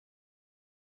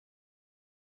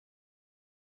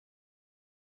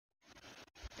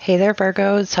Hey there,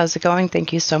 Virgos. How's it going?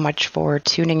 Thank you so much for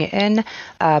tuning in.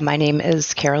 My name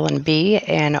is Carolyn B.,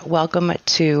 and welcome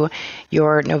to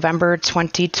your November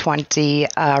 2020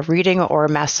 reading or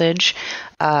message.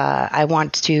 I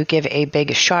want to give a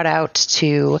big shout out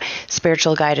to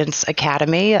Spiritual Guidance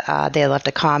Academy. They left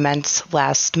a comment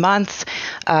last month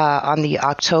on the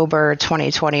October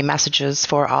 2020 messages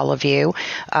for all of you.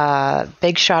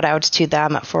 Big shout out to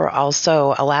them for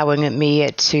also allowing me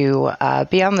to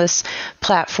be on this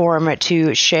platform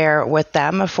to share with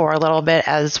them for a little bit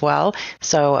as well.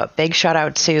 So a big shout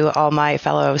out to all my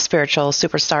fellow spiritual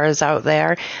superstars out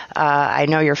there. I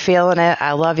know you're feeling it.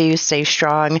 I love you. Stay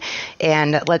strong.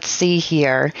 And let's see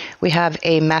here. We have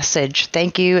a message.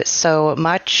 Thank you so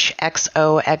much,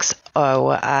 XOXO.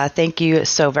 Thank you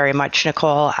so very much,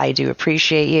 Necole. I do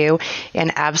appreciate you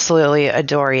and absolutely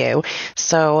adore you.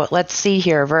 So let's see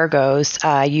here,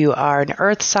 Virgos. You are an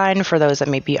earth sign. For those that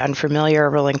may be unfamiliar,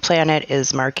 ruling planet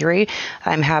is Mercury.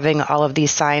 I'm having all of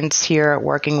these signs here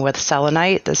working with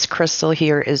selenite. This crystal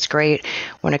here is great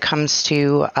when it comes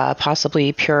to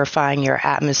possibly purifying your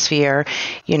atmosphere.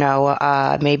 You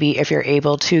know, maybe if you're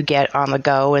able to get on the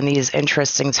go in these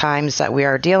interesting times that we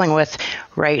are dealing with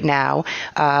right now,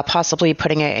 possibly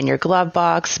putting it in your glove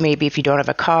box, maybe if you don't have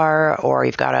a car or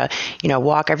you've got to,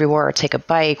 walk everywhere or take a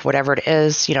bike, whatever it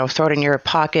is, throw it in your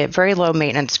pocket. Very low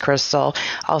maintenance crystal.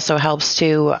 Also helps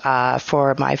to,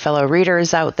 for my fellow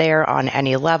readers out there on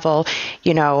any level,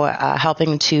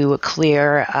 helping to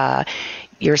clear,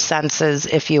 your senses,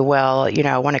 if you will,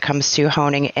 when it comes to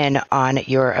honing in on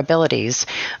your abilities.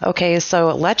 Okay,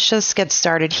 so let's just get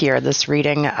started here. This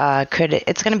reading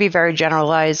it's going to be very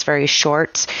generalized, very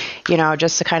short,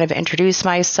 just to kind of introduce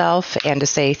myself and to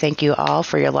say thank you all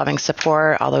for your loving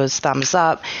support, all those thumbs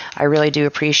up. I really do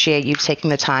appreciate you taking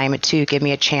the time to give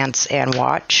me a chance and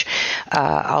watch.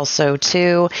 Also,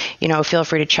 too, feel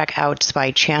free to check out my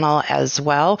channel as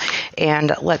well.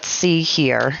 And let's see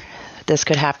here. This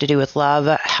could have to do with love,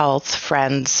 health,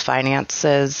 friends,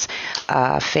 finances,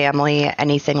 family,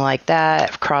 anything like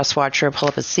that. Cross-watcher, pull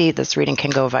up a seat. This reading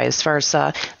can go vice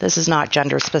versa. This is not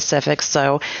gender specific,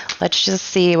 so let's just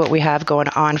see what we have going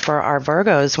on for our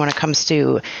Virgos when it comes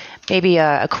to maybe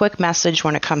a quick message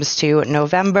when it comes to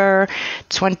November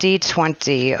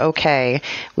 2020. Okay,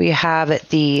 we have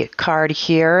the card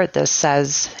here. This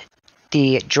says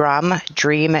the drum,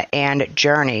 dream, and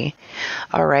journey.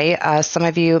 All right. Some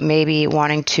of you may be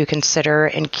wanting to consider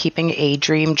in keeping a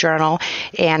dream journal.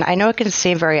 And I know it can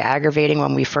seem very aggravating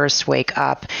when we first wake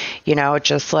up,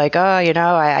 just like,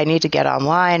 I need to get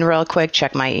online real quick,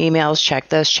 check my emails, check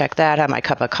this, check that, have my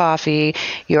cup of coffee,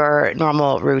 your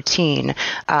normal routine.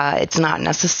 It's not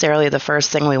necessarily the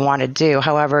first thing we want to do.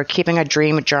 However, keeping a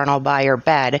dream journal by your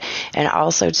bed, and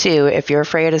also too, if you're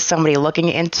afraid of somebody looking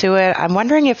into it, I'm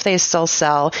wondering if they still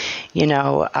sell,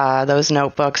 those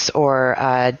notebooks or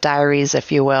diaries,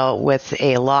 if you will, with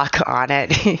a lock on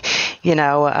it.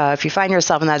 If you find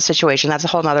yourself in that situation, that's a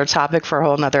whole nother topic for a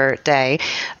whole nother day.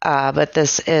 But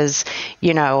this is,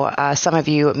 some of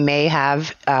you may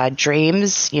have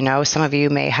dreams, some of you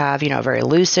may have, very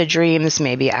lucid dreams,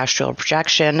 maybe astral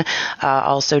projection.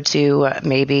 Also too,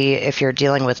 maybe if you're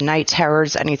dealing with night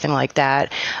terrors, anything like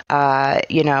that,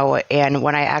 and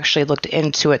when I actually looked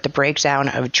into it, the breakdown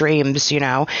of dreams,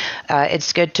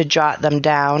 it's good to jot them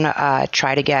down,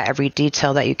 try to get every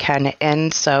detail that you can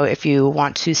in. So if you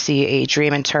want to see a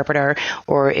dream interpreter,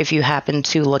 or if you happen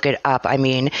to look it up,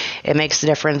 it makes a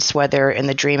difference whether in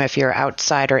the dream, if you're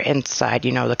outside or inside,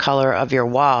 the color of your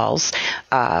walls,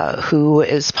 who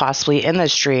is possibly in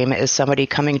this dream is somebody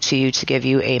coming to you to give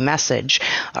you a message.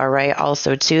 All right.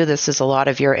 Also too, this is a lot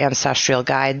of your ancestral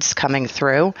guides coming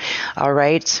through. All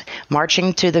right.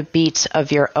 Marching to the beat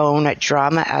of your own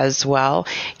drum as well,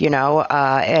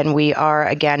 and we are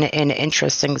again in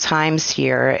interesting times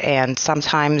here. And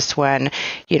sometimes when,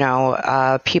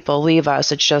 people leave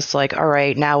us, it's just like, all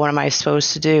right, now what am I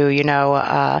supposed to do?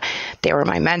 They were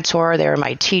my mentor, they were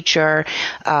my teacher,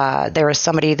 there was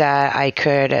somebody that I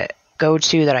could go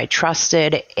to that I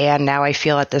trusted, and now I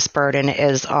feel that this burden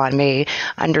is on me.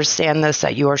 Understand this,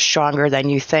 that you are stronger than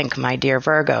you think, my dear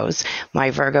Virgos.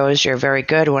 My Virgos, you're very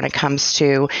good when it comes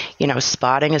to,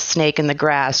 spotting a snake in the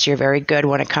grass. You're very good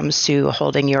when it comes to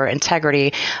holding your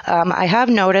integrity. I have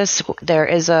noticed there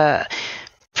is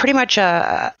pretty much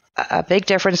a big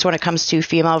difference when it comes to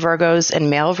female Virgos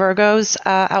and male Virgos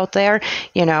out there.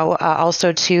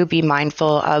 Also to be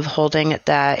mindful of holding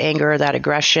that anger, that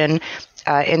aggression,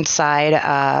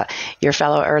 inside your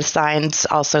fellow earth signs.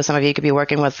 Also, some of you could be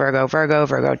working with Virgo,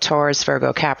 Taurus,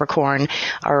 Virgo, Capricorn,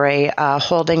 all right,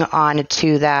 holding on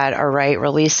to that, all right,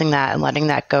 releasing that and letting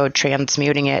that go,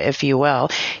 transmuting it, if you will,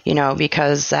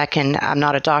 because that can, I'm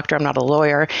not a doctor, I'm not a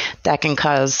lawyer, that can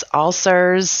cause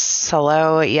ulcers.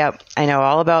 Hello, yep, I know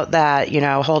all about that,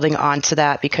 holding on to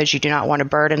that because you do not want to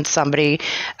burden somebody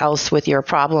else with your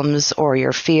problems or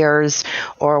your fears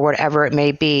or whatever it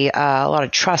may be. A lot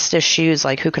of trust issues,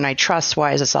 like who can I trust?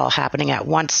 Why is this all happening at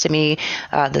once to me?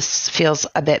 This feels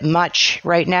a bit much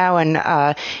right now,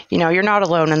 and you're not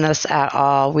alone in this at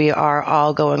all. We are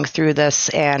all going through this,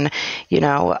 and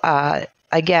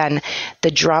again, the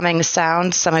drumming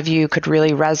sound, some of you could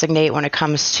really resonate when it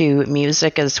comes to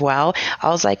music as well.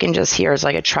 All I can just hear is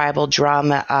like a tribal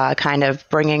drum kind of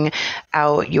bringing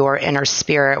out your inner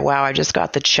spirit. Wow, I just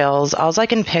got the chills. All I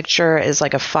can picture is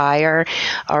like a fire,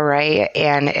 all right?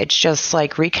 And it's just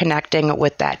like reconnecting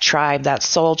with that tribe, that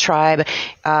soul tribe,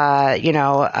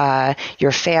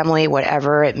 your family,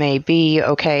 whatever it may be,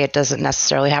 okay? It doesn't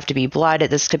necessarily have to be blood.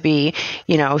 This could be,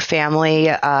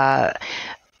 family,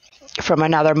 from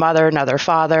another mother, another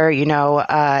father,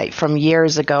 from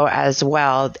years ago as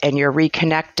well. And you're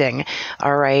reconnecting,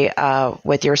 all right,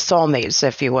 with your soulmates,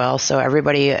 if you will. So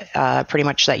everybody pretty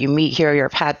much that you meet here, your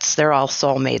pets, they're all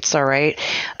soulmates, all right?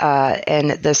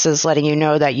 And this is letting you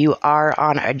know that you are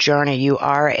on a journey. You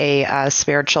are a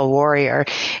spiritual warrior,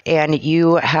 and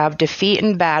you have defeat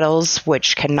in battles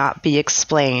which cannot be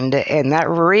explained. And that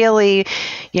really,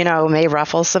 may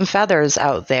ruffle some feathers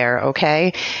out there,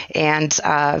 okay? And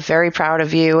very proud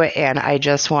of you, and I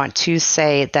just want to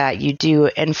say that you do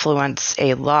influence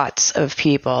a lot of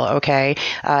people, okay?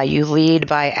 You lead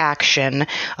by action,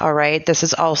 all right? This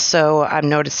is also, I'm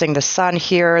noticing the sun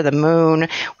here, the moon.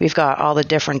 We've got all the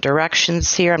different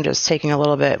directions here. I'm just taking a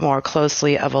little bit more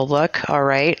closely of a look, all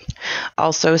right?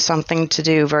 Also, something to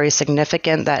do very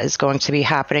significant that is going to be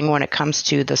happening when it comes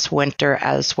to this winter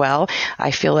as well. I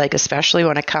feel like, especially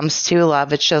when it comes to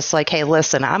love, it's just like, hey,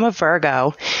 listen, I'm a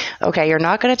Virgo, okay? You're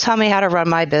not going to tell me how to run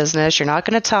my business. You're not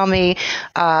going to tell me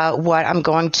what I'm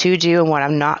going to do and what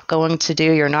I'm not going to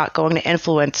do. You're not going to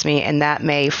influence me, and that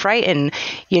may frighten,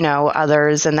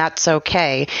 others, and that's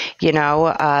okay.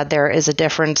 There is a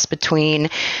difference between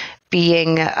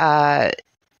being, how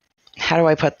do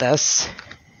I put this?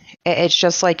 It's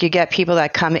just like you get people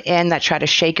that come in that try to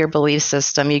shake your belief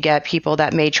system. You get people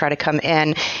that may try to come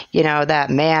in, that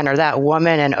man or that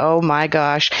woman, and oh my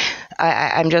gosh,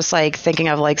 I'm just like thinking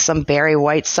of like some Barry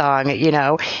White song,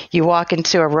 you walk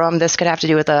into a room, this could have to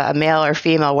do with a male or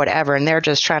female, whatever, and they're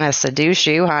just trying to seduce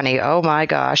you, honey. Oh my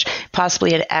gosh.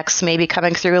 Possibly an ex maybe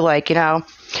coming through like,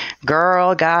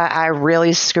 girl, guy, I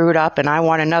really screwed up and I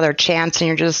want another chance. And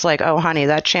you're just like, oh, honey,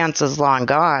 that chance is long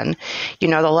gone. The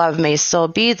love may still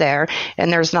be there,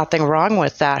 and there's nothing wrong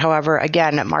with that. However,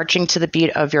 again, marching to the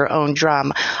beat of your own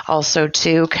drum, also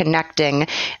to connecting,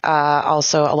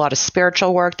 also a lot of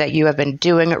spiritual work that you have been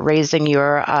doing, raising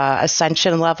your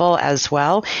ascension level as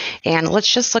well. And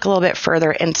let's just look a little bit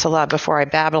further into love before I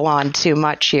babble on too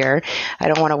much here. I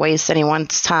don't want to waste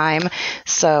anyone's time.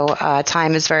 So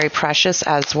time is very precious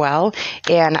as well.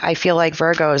 And I feel like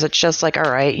Virgos, it's just like, all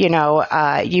right,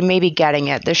 you may be getting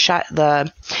it.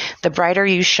 The brighter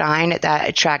you shine, that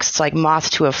attracts like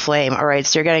moth to a flame. All right.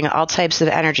 So you're getting all types of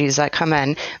energies that come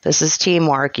in. This is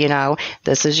teamwork,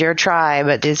 this is your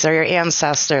tribe. These are your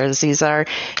ancestors. These are,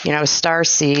 star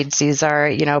seeds. These are,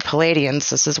 Palladians.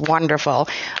 This is wonderful.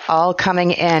 All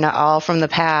coming in, all from the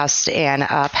past, and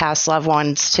past loved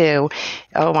ones too.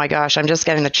 Oh my gosh, I'm just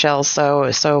getting the chills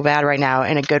so bad right now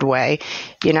in a good way.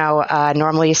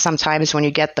 Normally sometimes when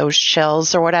you get those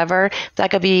chills or whatever,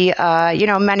 that could be,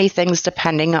 many things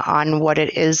depending on what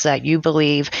it is that you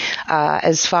believe.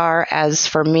 As far as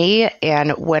for me,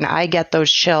 and when I get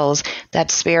those chills,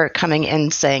 that spirit coming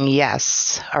in saying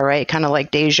yes, all right, kind of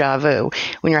like deja vu.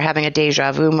 When you're having a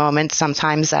deja vu moment,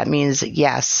 sometimes that means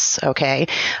yes, okay?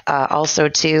 Also,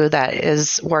 too, that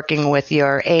is working with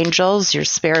your angels, your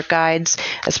spirit guides,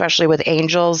 especially with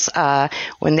angels.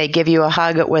 When they give you a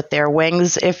hug with their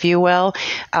wings, if you will,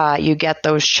 you get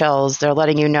those chills. They're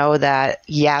letting you know that,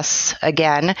 yes,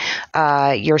 again,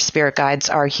 your spirit guides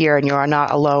are here and you are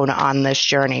not alone on this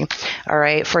journey. All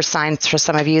right. For signs, for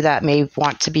some of you that may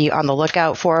want to be on the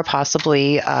lookout for,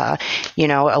 possibly, a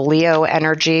Leo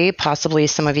energy. Possibly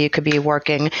some of you could be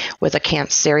working with a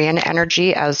Cancerian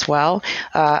energy as well.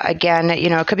 Again,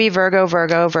 it could be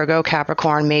Virgo,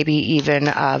 Capricorn, maybe even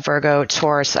Virgo,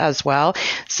 Taurus as well.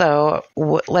 So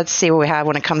let's see what we have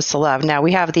when it comes to love. Now,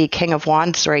 we have the King of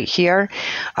Wands right here.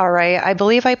 All right, I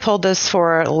believe I pulled this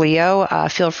for Leo.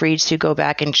 Feel free to go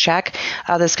back and check.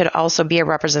 This could also be a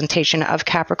representation of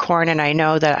Capricorn, and I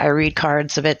know that I read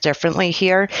cards a bit differently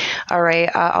here. All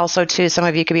right, also too, some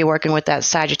of you could be working with that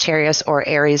Sagittarius or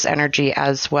Aries energy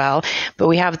as well. But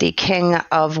we have the King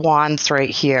of Wands right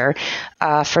here.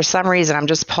 For some reason, I'm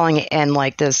just pulling in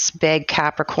like this big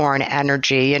Capricorn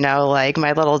energy, you know, like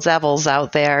my little devils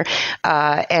out there.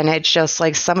 And it's just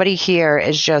like somebody here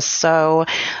is just so,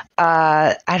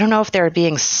 I don't know if they're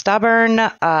being stubborn,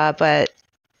 but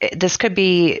this could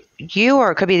be you,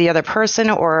 or it could be the other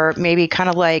person, or maybe kind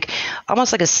of like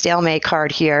almost like a stalemate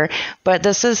card here. But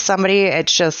this is somebody,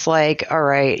 it's just like, all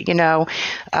right, you know,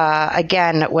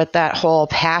 again, with that whole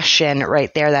passion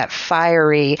right there, that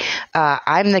fiery,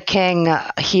 I'm the king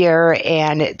here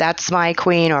and that's my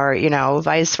queen, or, you know,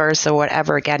 vice versa,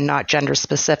 whatever. Again, not gender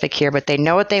specific here, but they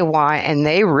know what they want and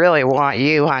they really want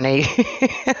you, honey.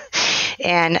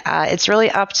 And it's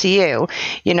really up to you.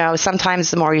 You know,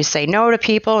 sometimes the more you say no to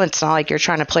people, it's not like you're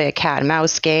trying to play a cat and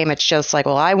mouse game. It's just like,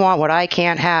 well, I want what I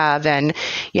can't have. And,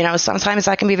 you know, sometimes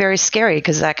that can be very scary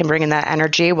because that can bring in that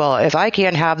energy. Well, if I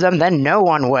can't have them, then no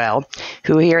one will.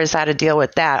 Who here has had to deal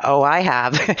with that? Oh, I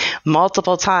have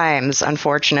multiple times,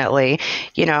 unfortunately.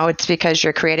 You know, it's because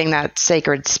you're creating that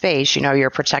sacred space. You know, you're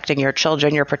protecting your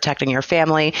children, you're protecting your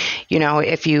family. You know,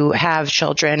 if you have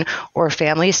children or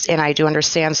families, and I do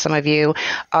understand some of you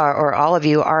or all of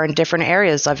you are in different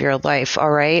areas of your life.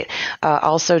 All right.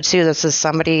 Also, too, this is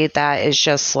somebody that is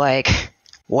just like,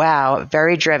 wow,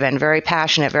 very driven, very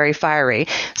passionate, very fiery.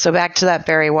 So back to that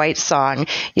Barry White song,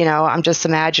 you know, I'm just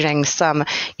imagining some,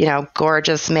 you know,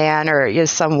 gorgeous man or, you know,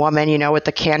 some woman, you know, with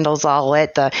the candles all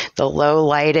lit, the low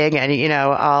lighting and, you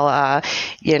know, all,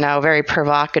 you know, very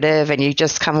provocative. And you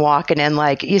just come walking in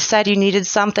like, you said you needed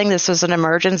something. This was an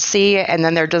emergency. And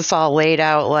then they're just all laid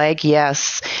out like,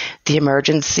 yes, the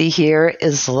emergency here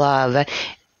is love.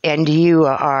 And you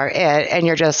are it. And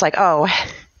you're just like, oh,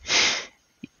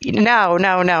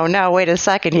 no, wait a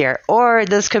second here. Or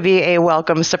this could be a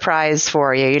welcome surprise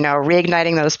for you, you know,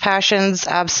 reigniting those passions.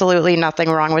 Absolutely nothing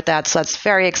wrong with that. So that's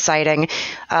very exciting.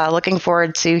 Looking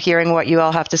forward to hearing what you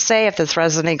all have to say. If this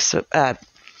resonates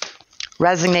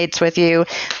with you,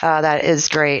 that is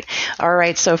great. All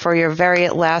right, so for your very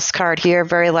last card here,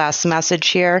 very last message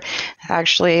here,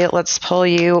 actually, let's pull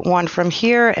you one from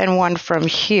here and one from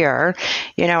here.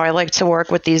 You know, I like to work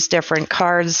with these different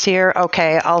cards here.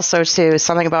 Okay, also too,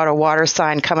 something about a water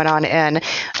sign coming on in.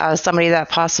 Somebody that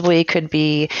possibly could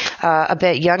be a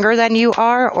bit younger than you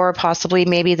are, or possibly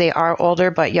maybe they are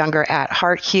older but younger at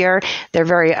heart here. They're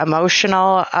very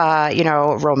emotional, you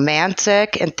know,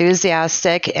 romantic,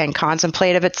 enthusiastic, and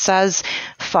contemplative, it says,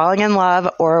 falling in love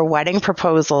or wedding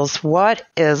proposals. What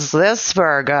is this,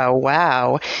 Virgo?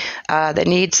 Wow. The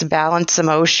need to balance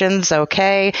emotions.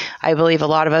 Okay. I believe a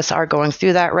lot of us are going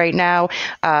through that right now.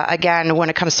 Again, when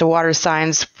it comes to water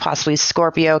signs, possibly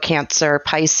Scorpio, Cancer,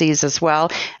 Pisces as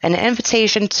well, an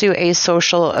invitation to a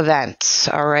social event.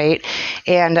 All right.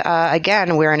 And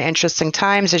again, we're in interesting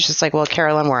times. It's just like, well,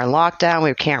 Carolyn, we're in lockdown.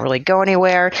 We can't really go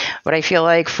anywhere. But I feel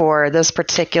like for this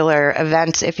particular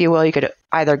event, if you will, you could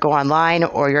either go online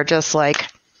or you're just like,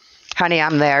 honey,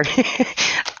 I'm there.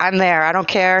 I'm there. I don't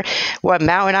care what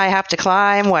mountain I have to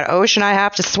climb, what ocean I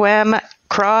have to swim,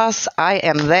 cross, I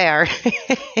am there.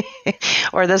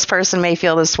 Or this person may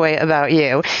feel this way about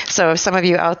you. So if some of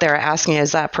you out there are asking,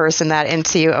 is that person that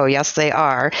into you? Oh, yes, they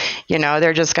are. You know,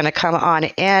 they're just going to come on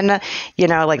in, you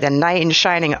know, like the knight in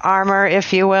shining armor,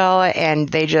 if you will. And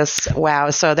they just, wow.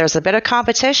 So there's a bit of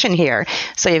competition here.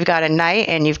 So you've got a knight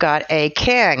and you've got a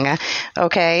king.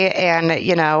 Okay. And,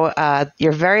 you know,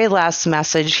 your very last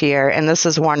message here, and this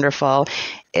is wonderful,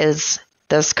 is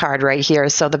this card right here.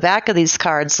 So the back of these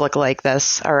cards look like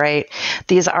this. All right.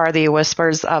 These are the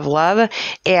whispers of love.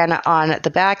 And on the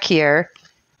back here,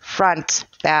 front,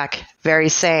 back, very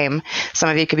same. Some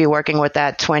of you could be working with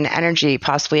that twin energy,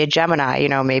 possibly a Gemini, you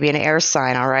know, maybe an air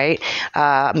sign. All right.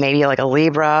 Maybe like a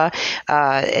Libra.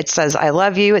 It says, I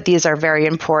love you. These are very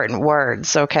important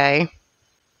words. Okay.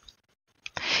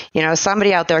 You know,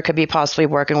 somebody out there could be possibly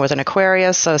working with an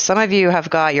Aquarius. So some of you have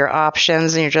got your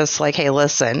options and you're just like, hey,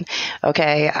 listen,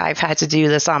 okay, I've had to do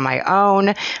this on my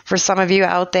own for some of you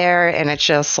out there. And it's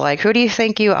just like, who do you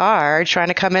think you are trying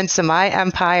to come into my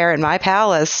empire and my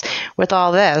palace with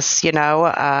all this, you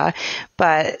know?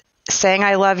 But saying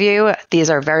I love you, these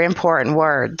are very important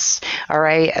words, all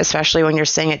right? Especially when you're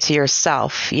saying it to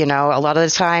yourself. You know, a lot of the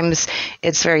times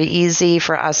it's very easy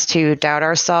for us to doubt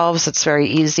ourselves. It's very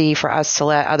easy for us to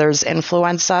let others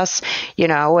influence us, you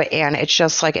know, and it's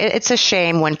just like, it's a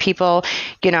shame when people,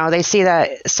 you know, they see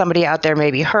that somebody out there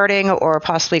may be hurting or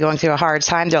possibly going through a hard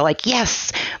time. They're like,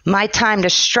 yes, my time to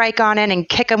strike on in and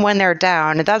kick them when they're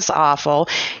down. That's awful,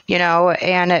 you know,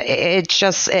 and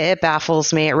it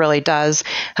baffles me. It really does.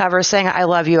 However, saying I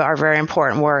love you are very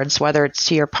important words, whether it's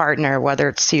to your partner, whether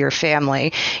it's to your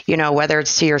family, you know, whether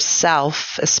it's to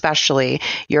yourself, especially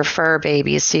your fur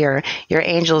babies here, your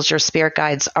angels, your spirit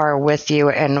guides are with you.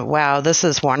 And wow, this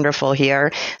is wonderful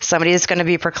here. Somebody is going to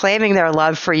be proclaiming their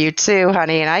love for you too,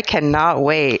 honey, and I cannot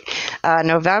wait.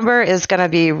 November is going to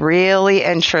be really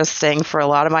interesting for a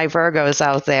lot of my Virgos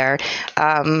out there.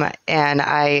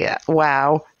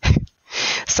 Wow.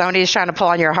 Somebody's trying to pull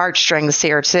on your heartstrings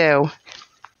here too.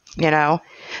 You know,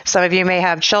 some of you may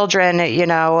have children, you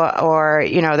know, or,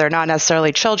 you know, they're not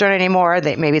necessarily children anymore.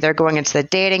 Maybe they're going into the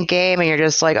dating game and you're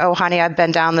just like, oh, honey, I've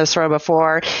been down this road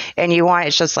before. And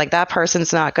it's just like, that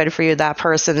person's not good for you. That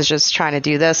person's just trying to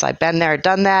do this. I've been there,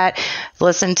 done that.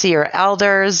 Listen to your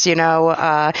elders. You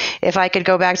know, if I could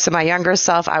go back to my younger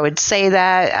self, I would say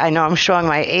that. I know I'm showing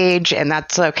my age and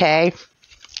that's okay.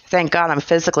 Thank God I'm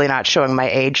physically not showing my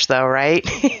age though, right?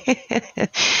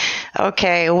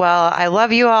 Okay, well, I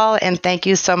love you all and thank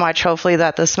you so much. Hopefully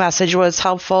that this message was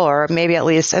helpful or maybe at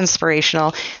least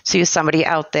inspirational to somebody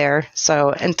out there.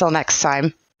 So until next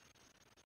time.